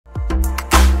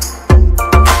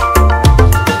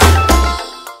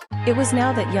It was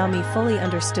now that Yami fully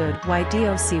understood why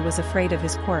DOC was afraid of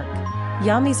his quirk.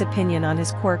 Yami's opinion on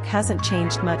his quirk hasn't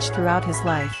changed much throughout his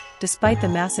life, despite the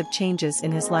massive changes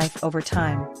in his life over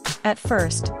time. At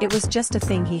first, it was just a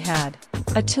thing he had.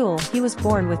 A tool he was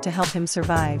born with to help him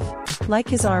survive. Like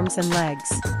his arms and legs.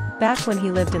 Back when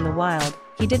he lived in the wild,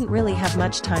 he didn't really have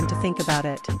much time to think about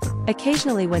it.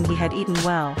 Occasionally when he had eaten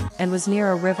well, and was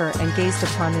near a river and gazed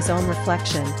upon his own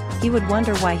reflection, he would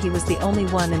wonder why he was the only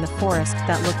one in the forest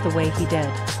that looked the way he did.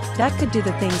 That could do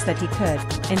the things that he could,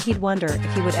 and he'd wonder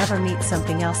if he would ever meet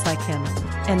something else like him.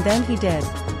 And then he did.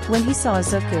 When he saw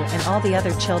Izuku and all the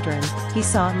other children, he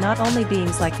saw not only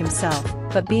beings like himself,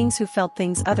 but beings who felt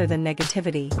things other than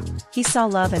negativity. He saw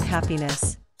love and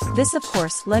happiness. This of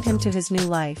course led him to his new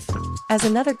life. As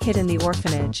another kid in the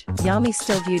orphanage, Yami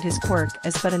still viewed his quirk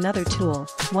as but another tool,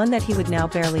 one that he would now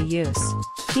barely use.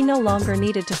 He no longer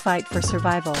needed to fight for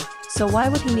survival, so why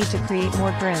would he need to create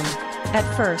more grim? At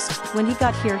first, when he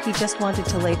got here he just wanted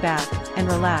to lay back and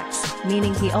relax,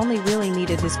 meaning he only really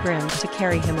needed his grim to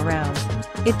carry him around.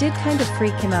 It did kind of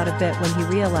freak him out a bit when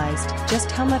he realized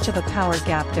just how much of a power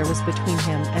gap there was between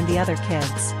him and the other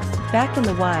kids. Back in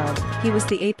the wild, he was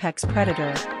the apex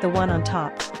predator, the one on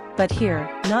top. But here,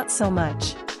 not so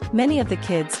much. Many of the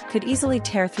kids could easily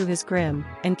tear through his grim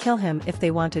and kill him if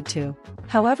they wanted to.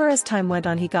 However, as time went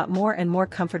on he got more and more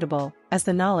comfortable, as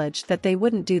the knowledge that they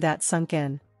wouldn't do that sunk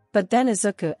in. But then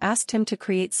Izuku asked him to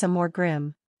create some more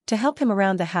grim, to help him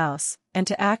around the house, and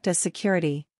to act as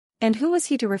security. And who was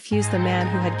he to refuse the man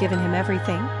who had given him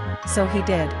everything? So he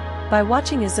did. By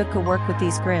watching Izuku work with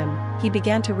these grim, he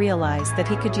began to realize that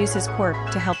he could use his quirk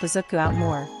to help Izuku out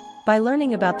more. By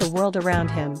learning about the world around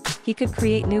him, he could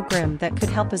create new grim that could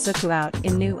help Izuku out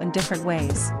in new and different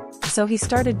ways. So he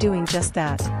started doing just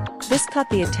that. This caught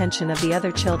the attention of the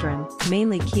other children,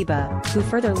 mainly Kiba, who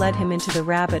further led him into the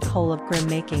rabbit hole of grim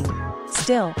making.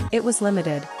 Still, it was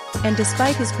limited. And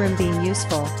despite his grim being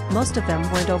useful, most of them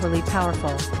weren't overly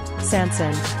powerful.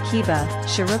 Sansan, Kiba,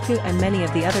 Shiroku and many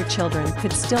of the other children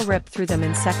could still rip through them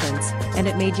in seconds, and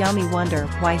it made Yami wonder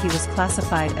why he was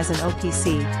classified as an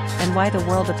OPC, and why the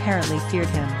world apparently feared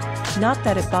him. Not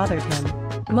that it bothered him.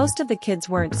 Most of the kids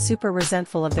weren't super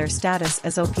resentful of their status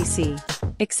as OPC.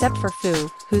 Except for Fu,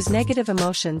 whose negative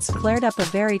emotions flared up a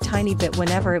very tiny bit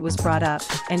whenever it was brought up,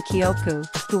 and Kyoku,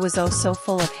 who was oh so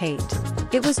full of hate.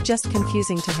 It was just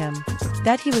confusing to him.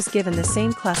 That he was given the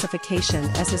same classification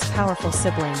as his powerful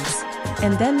siblings.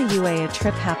 And then the UA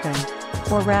trip happened.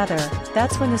 Or rather,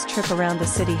 that's when his trip around the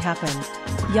city happened.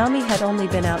 Yami had only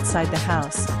been outside the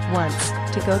house, once,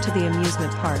 to go to the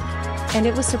amusement park. And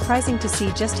it was surprising to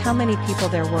see just how many people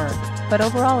there were, but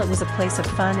overall it was a place of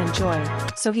fun and joy,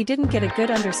 so he didn't get a good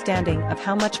understanding of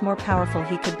how much more powerful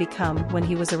he could become when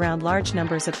he was around large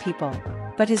numbers of people.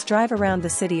 But his drive around the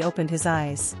city opened his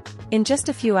eyes. In just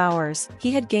a few hours,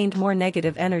 he had gained more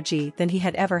negative energy than he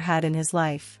had ever had in his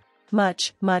life.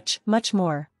 Much, much, much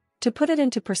more. To put it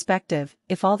into perspective,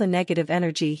 if all the negative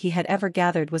energy he had ever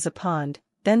gathered was a pond,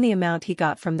 then the amount he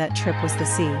got from that trip was the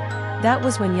sea. That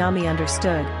was when Yami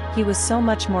understood, he was so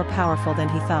much more powerful than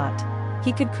he thought.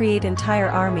 He could create entire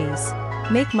armies,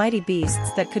 make mighty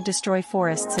beasts that could destroy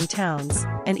forests and towns,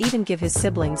 and even give his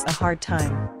siblings a hard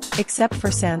time. Except for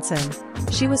Sansan.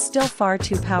 She was still far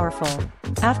too powerful.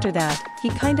 After that,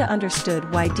 he kinda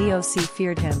understood why DOC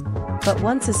feared him. But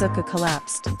once Izuku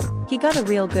collapsed, he got a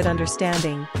real good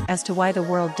understanding as to why the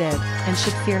world did and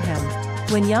should fear him.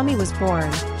 When Yami was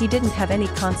born, he didn't have any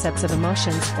concepts of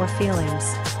emotions or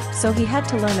feelings. So he had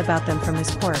to learn about them from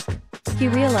his quirk. He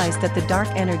realized that the dark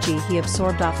energy he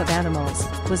absorbed off of animals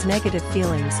was negative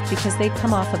feelings because they'd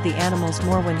come off of the animals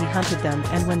more when he hunted them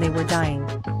and when they were dying.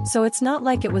 So it's not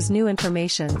like it was new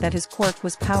information that his quirk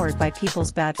was powered by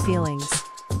people's bad feelings.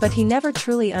 But he never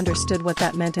truly understood what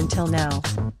that meant until now.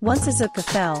 Once Izuku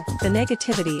fell, the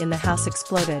negativity in the house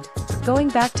exploded. Going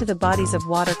back to the bodies of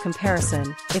water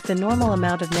comparison, if the normal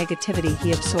amount of negativity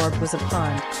he absorbed was a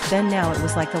pond, then now it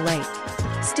was like a lake.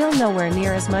 Still nowhere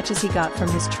near as much as he got from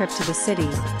his trip to the city,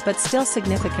 but still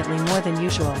significantly more than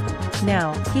usual.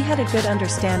 Now, he had a good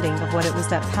understanding of what it was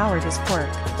that powered his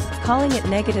quirk. Calling it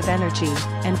negative energy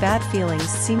and bad feelings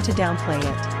seemed to downplay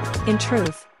it. In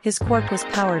truth, his quirk was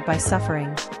powered by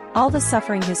suffering. All the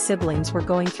suffering his siblings were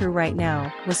going through right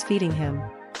now was feeding him,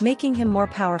 making him more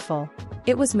powerful.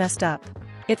 It was messed up.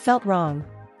 It felt wrong.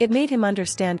 It made him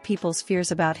understand people's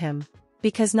fears about him.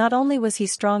 Because not only was he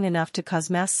strong enough to cause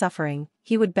mass suffering,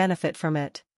 he would benefit from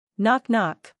it. Knock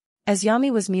knock. As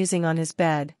Yami was musing on his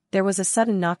bed, there was a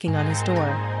sudden knocking on his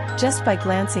door. Just by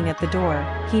glancing at the door,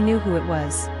 he knew who it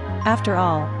was. After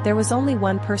all, there was only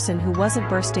one person who wasn't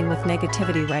bursting with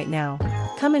negativity right now.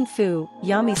 "Come in, Fu,"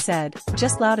 Yami said,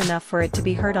 just loud enough for it to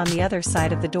be heard on the other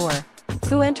side of the door.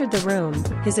 Fu entered the room.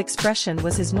 His expression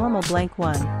was his normal blank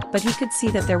one, but he could see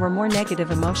that there were more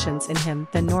negative emotions in him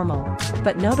than normal,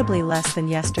 but notably less than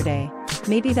yesterday.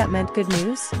 Maybe that meant good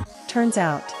news? Turns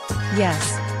out. Yes.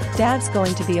 Dad's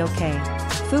going to be okay.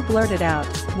 Fu blurted out,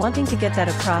 wanting to get that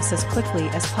across as quickly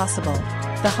as possible.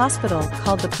 The hospital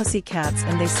called the Pussycats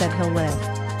and they said he'll live.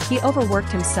 He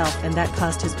overworked himself and that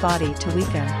caused his body to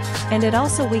weaken. And it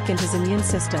also weakened his immune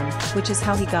system, which is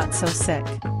how he got so sick.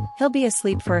 He'll be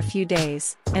asleep for a few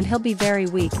days, and he'll be very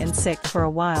weak and sick for a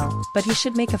while, but he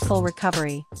should make a full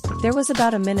recovery. There was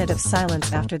about a minute of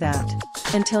silence after that.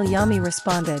 Until Yami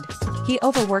responded. He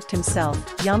overworked himself,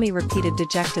 Yami repeated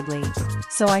dejectedly.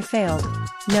 So I failed.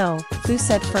 No, Fu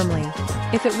said firmly.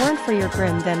 If it weren't for your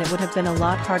Grim then it would have been a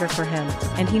lot harder for him,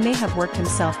 and he may have worked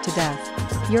himself to death.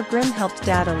 Your Grim helped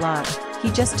Dad a lot, he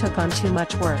just took on too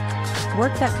much work.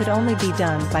 Work that could only be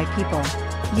done by people.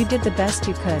 You did the best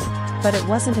you could, but it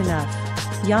wasn't enough.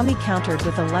 Yami countered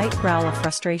with a light growl of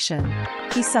frustration.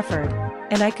 He suffered.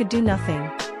 And I could do nothing.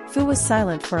 Fu was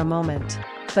silent for a moment,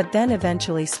 but then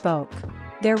eventually spoke.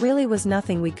 There really was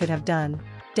nothing we could have done.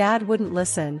 Dad wouldn't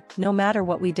listen, no matter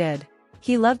what we did.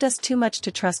 He loved us too much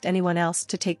to trust anyone else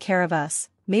to take care of us.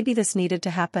 Maybe this needed to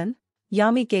happen?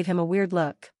 Yami gave him a weird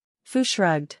look. Fu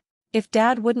shrugged. If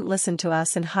Dad wouldn't listen to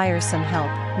us and hire some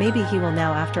help, maybe he will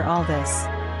now after all this.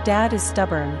 Dad is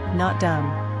stubborn, not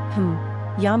dumb.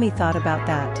 Yami thought about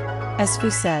that. As Fu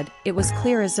said, it was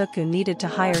clear Izuku needed to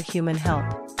hire human help.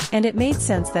 And it made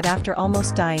sense that after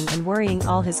almost dying and worrying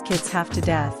all his kids half to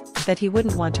death, that he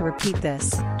wouldn't want to repeat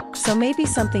this. So maybe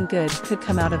something good could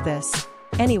come out of this.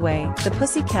 Anyway, the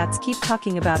Pussycats keep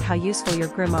talking about how useful your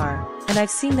Grim are, and I've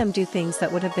seen them do things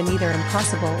that would have been either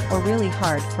impossible or really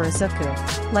hard for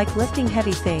Izuku. Like lifting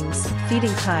heavy things,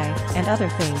 feeding Kai, and other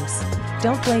things.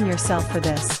 Don't blame yourself for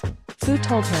this. Fu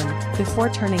told him, before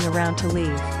turning around to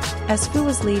leave. As Fu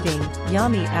was leaving,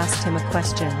 Yami asked him a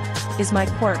question. Is my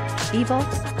quirk evil?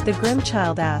 The Grim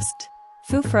child asked.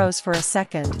 Fu froze for a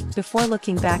second, before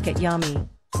looking back at Yami.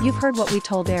 You've heard what we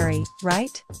told Eri,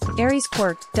 right? Eri's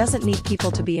quirk doesn't need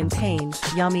people to be in pain,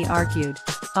 Yami argued.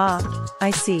 Ah,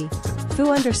 I see.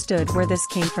 Fu understood where this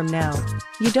came from now.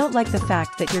 You don't like the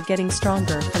fact that you're getting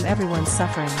stronger from everyone's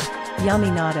suffering.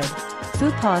 Yami nodded.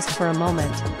 Fu paused for a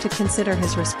moment, to consider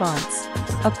his response.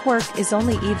 A quirk is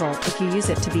only evil if you use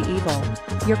it to be evil.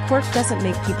 Your quirk doesn't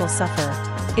make people suffer.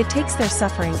 It takes their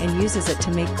suffering and uses it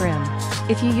to make Grim.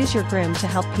 If you use your Grim to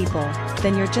help people,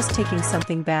 then you're just taking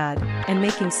something bad, and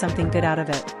making something good out of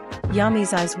it.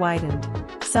 Yami's eyes widened.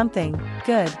 Something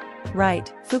good.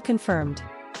 Right, Fu confirmed.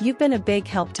 You've been a big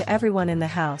help to everyone in the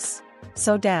house.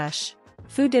 So dash.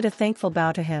 Fu did a thankful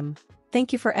bow to him.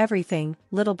 Thank you for everything,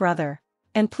 little brother.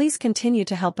 And please continue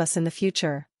to help us in the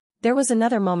future. There was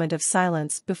another moment of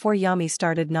silence before Yami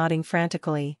started nodding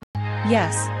frantically.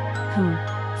 Yes.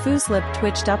 Fu's lip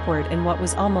twitched upward in what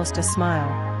was almost a smile.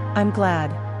 I'm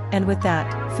glad. And with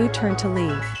that, Fu turned to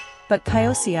leave. But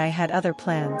Kaiosei had other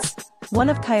plans. One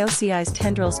of Kaiosei's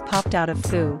tendrils popped out of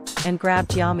Fu, and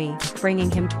grabbed Yami,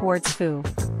 bringing him towards Fu.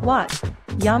 What?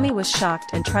 Yami was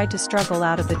shocked and tried to struggle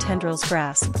out of the tendril's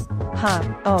grasp.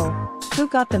 Oh. Fu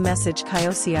got the message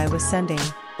Kaiosei was sending.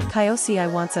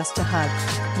 Kaiosei wants us to hug.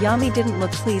 Yami didn't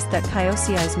look pleased that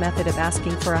Kaiosei's method of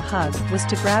asking for a hug was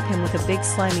to grab him with a big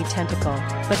slimy tentacle,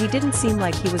 but he didn't seem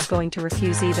like he was going to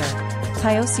refuse either.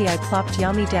 Kaiosei plopped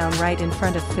Yami down right in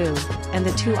front of Fu, and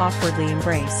the two awkwardly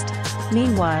embraced.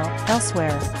 Meanwhile,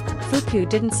 elsewhere, Fuku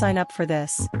didn't sign up for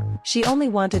this. She only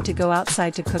wanted to go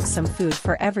outside to cook some food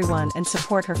for everyone and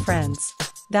support her friends.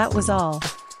 That was all.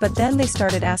 But then they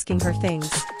started asking her things.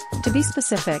 To be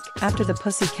specific, after the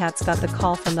Pussycats got the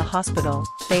call from the hospital,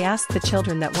 they asked the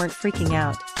children that weren't freaking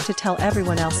out to tell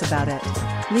everyone else about it,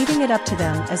 leaving it up to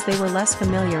them as they were less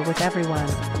familiar with everyone.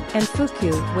 And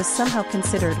Fuku was somehow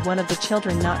considered one of the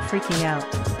children not freaking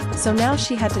out. So now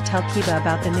she had to tell Kiba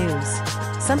about the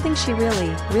news. Something she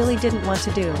really didn't want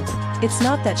to do. It's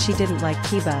not that she didn't like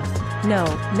Kiba.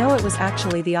 No, it was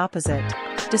actually the opposite.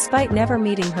 Despite never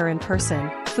meeting her in person,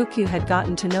 Fuku had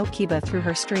gotten to know Kiba through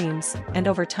her streams, and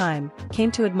over time, came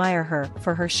to admire her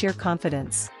for her sheer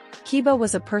confidence. Kiba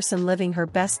was a person living her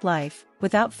best life,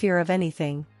 without fear of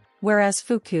anything. Whereas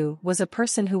Fuku was a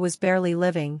person who was barely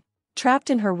living, trapped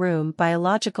in her room by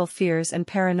illogical fears and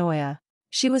paranoia.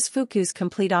 She was Fuku's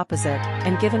complete opposite,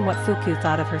 and given what Fuku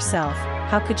thought of herself,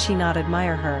 how could she not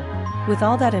admire her? With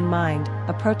all that in mind,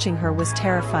 approaching her was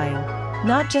terrifying.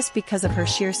 Not just because of her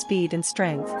sheer speed and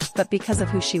strength, but because of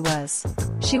who she was.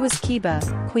 She was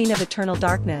Kiba, Queen of Eternal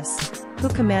Darkness, who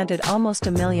commanded almost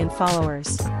 1 million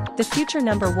followers. The future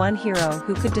 #1 hero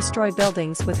who could destroy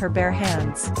buildings with her bare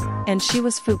hands. And she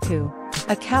was Fuku.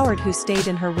 A coward who stayed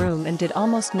in her room and did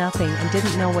almost nothing and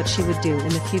didn't know what she would do in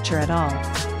the future at all.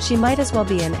 She might as well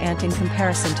be an ant in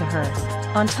comparison to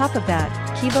her. On top of that,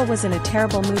 Kiba was in a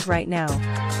terrible mood right now.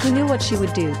 Who knew what she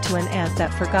would do to an ant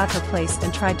that forgot her place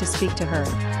and tried to speak to her?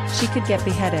 She could get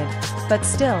beheaded. But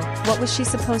still, what was she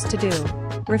supposed to do?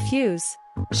 Refuse?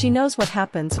 She knows what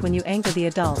happens when you anger the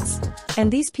adults.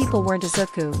 And these people weren't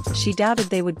Izuku, she doubted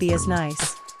they would be as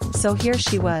nice. So here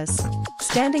she was.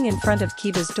 Standing in front of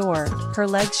Kiba's door, her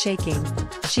legs shaking.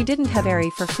 She didn't have Eri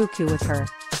for Fuku with her.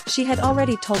 She had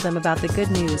already told them about the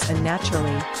good news and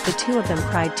naturally, the two of them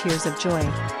cried tears of joy.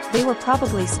 They were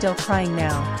probably still crying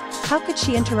now. How could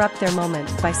she interrupt their moment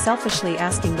by selfishly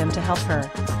asking them to help her?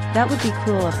 That would be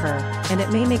cruel of her, and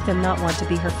it may make them not want to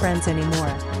be her friends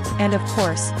anymore. And of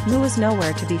course, Mu was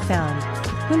nowhere to be found.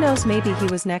 Who knows, maybe he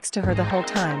was next to her the whole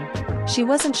time. She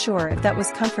wasn't sure if that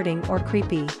was comforting or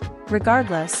creepy.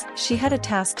 Regardless, she had a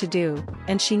task to do,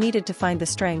 and she needed to find the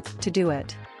strength to do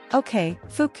it. Okay,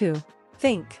 Fuku.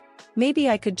 Think. Maybe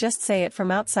I could just say it from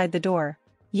outside the door.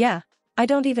 Yeah. I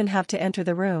don't even have to enter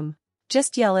the room.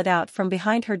 Just yell it out from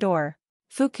behind her door.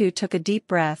 Fuku took a deep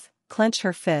breath, clenched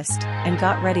her fist, and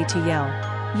got ready to yell.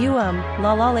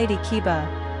 La la Lady Kiba.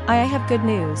 I have good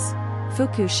news.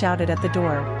 Fuku shouted at the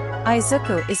door.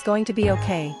 Izuku is going to be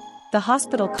okay. The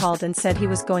hospital called and said he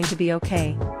was going to be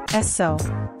okay. So.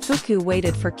 Fuku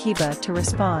waited for Kiba to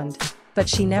respond. But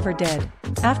she never did.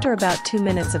 After about 2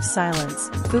 minutes of silence,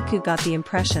 Fuku got the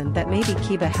impression that maybe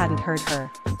Kiba hadn't heard her.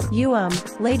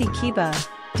 Lady Kiba.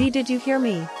 Did you hear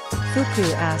me?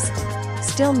 Fuku asked.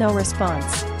 Still no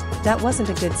response. That wasn't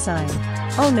a good sign.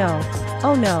 Oh no.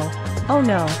 Oh no. Oh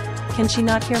no. Can she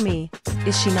not hear me?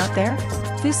 Is she not there?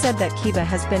 Fu said that Kiba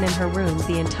has been in her room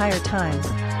the entire time.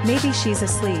 Maybe she's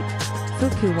asleep.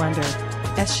 Fuku wondered.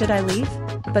 Should I leave?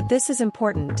 But this is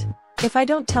important. If I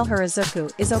don't tell her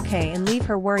Izuku is okay and leave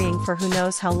her worrying for who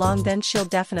knows how long, then she'll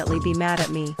definitely be mad at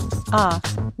me.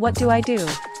 What do I do?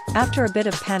 After a bit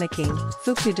of panicking,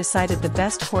 Fuku decided the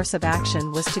best course of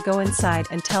action was to go inside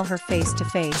and tell her face to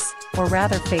face, or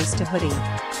rather face to hoodie.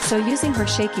 So using her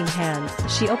shaking hand,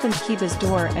 she opened Kiba's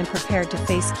door and prepared to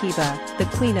face Kiba, the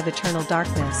Queen of Eternal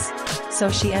Darkness. So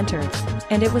she entered.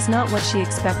 And it was not what she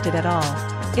expected at all.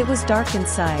 It was dark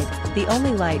inside, the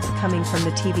only light coming from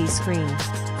the TV screen.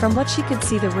 From what she could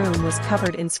see, the room was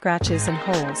covered in scratches and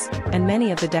holes, and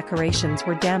many of the decorations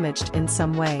were damaged in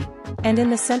some way. And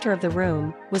in the center of the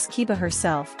room, was Kiba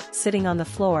herself, sitting on the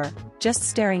floor, just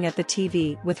staring at the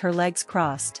TV with her legs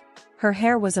crossed. Her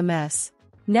hair was a mess.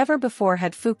 Never before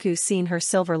had Fuku seen her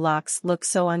silver locks look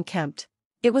so unkempt.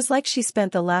 It was like she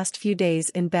spent the last few days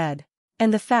in bed.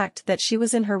 And the fact that she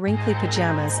was in her wrinkly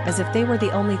pajamas as if they were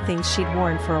the only things she'd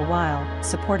worn for a while,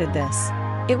 supported this.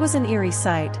 It was an eerie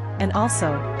sight, and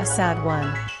also, a sad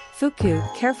one. Fuku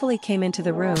carefully came into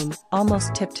the room,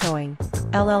 almost tiptoeing.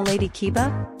 Lady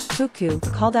Kiba? Fuku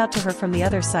called out to her from the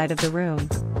other side of the room.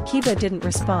 Kiba didn't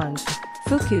respond.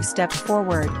 Fuku stepped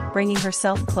forward, bringing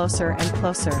herself closer and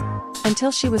closer,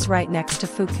 until she was right next to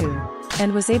Fuku,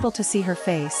 and was able to see her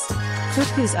face.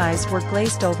 Fuku's eyes were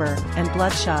glazed over, and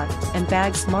bloodshot, and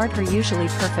bags marred her usually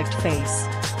perfect face.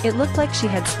 It looked like she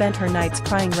had spent her nights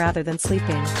crying rather than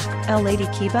sleeping. Lady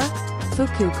Kiba?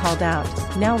 Fuku called out,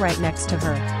 now right next to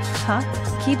her. Huh?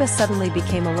 Kiba suddenly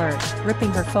became alert,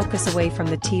 ripping her focus away from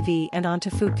the TV and onto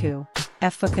Fuku.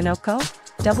 Fukunoko?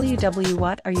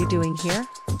 What are you doing here?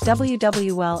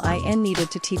 I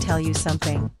needed to tell you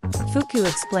something. Fuku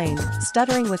explained,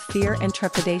 stuttering with fear and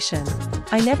trepidation.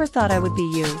 I never thought I would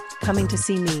be you, coming to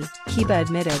see me, Kiba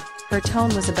admitted. Her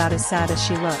tone was about as sad as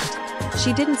she looked.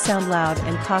 She didn't sound loud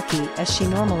and cocky as she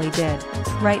normally did.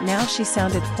 Right now she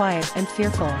sounded quiet and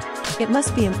fearful. It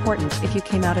must be important if you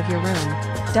came out of your room.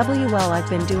 I've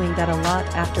been doing that a lot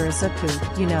after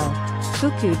Izuku, you know.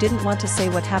 Fuku didn't want to say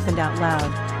what happened out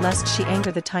loud, lest she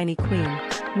anger the tiny queen.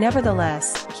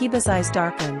 Nevertheless, Kiba's eyes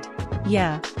darkened.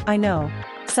 Yeah, I know.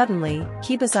 Suddenly,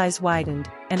 Kiba's eyes widened,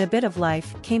 and a bit of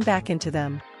life came back into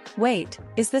them. Wait,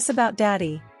 is this about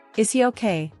Daddy? Is he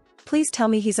okay? Please tell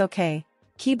me he's okay.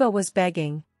 Kiba was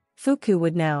begging. Fuku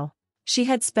would now. She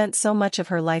had spent so much of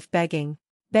her life begging.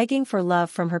 Begging for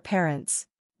love from her parents.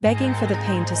 Begging for the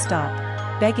pain to stop.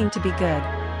 Begging to be good.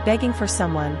 Begging for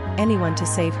someone, anyone to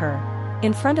save her.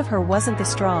 In front of her wasn't the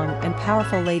strong and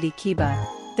powerful Lady Kiba.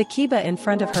 The Kiba in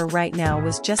front of her right now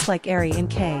was just like Eri in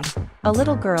K. A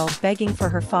little girl begging for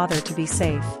her father to be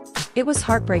safe. It was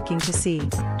heartbreaking to see.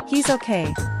 He's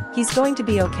okay. He's going to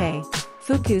be okay,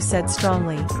 Fuku said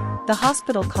strongly. The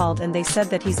hospital called and they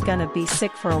said that he's gonna be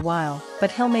sick for a while,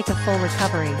 but he'll make a full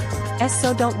recovery.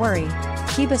 So don't worry.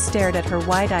 Kiba stared at her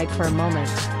wide-eyed for a moment,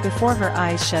 before her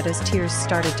eyes shut as tears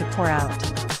started to pour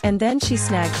out. And then she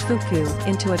snagged Fuku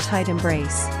into a tight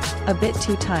embrace. A bit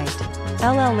too tight.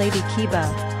 LL Lady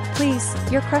Kiba. Please,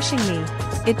 you're crushing me.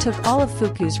 It took all of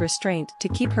Fuku's restraint to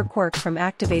keep her quirk from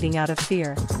activating out of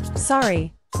fear.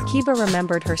 Sorry. Kiba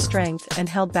remembered her strength and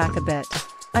held back a bit.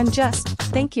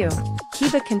 Thank you.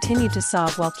 Kiba continued to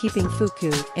sob while keeping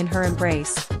Fuku in her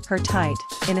embrace, her tight,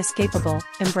 inescapable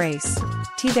embrace.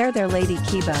 There Lady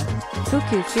Kiba.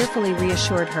 Fuku fearfully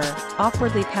reassured her,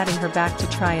 awkwardly patting her back to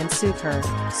try and soothe her,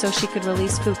 so she could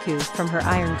release Fuku from her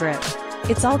iron grip.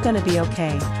 It's all gonna be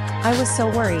okay. I was so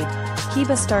worried.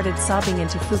 Kiba started sobbing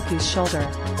into Fuku's shoulder.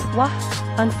 Wah!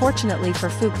 Unfortunately for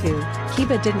Fuku,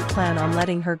 Kiba didn't plan on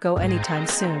letting her go anytime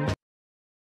soon.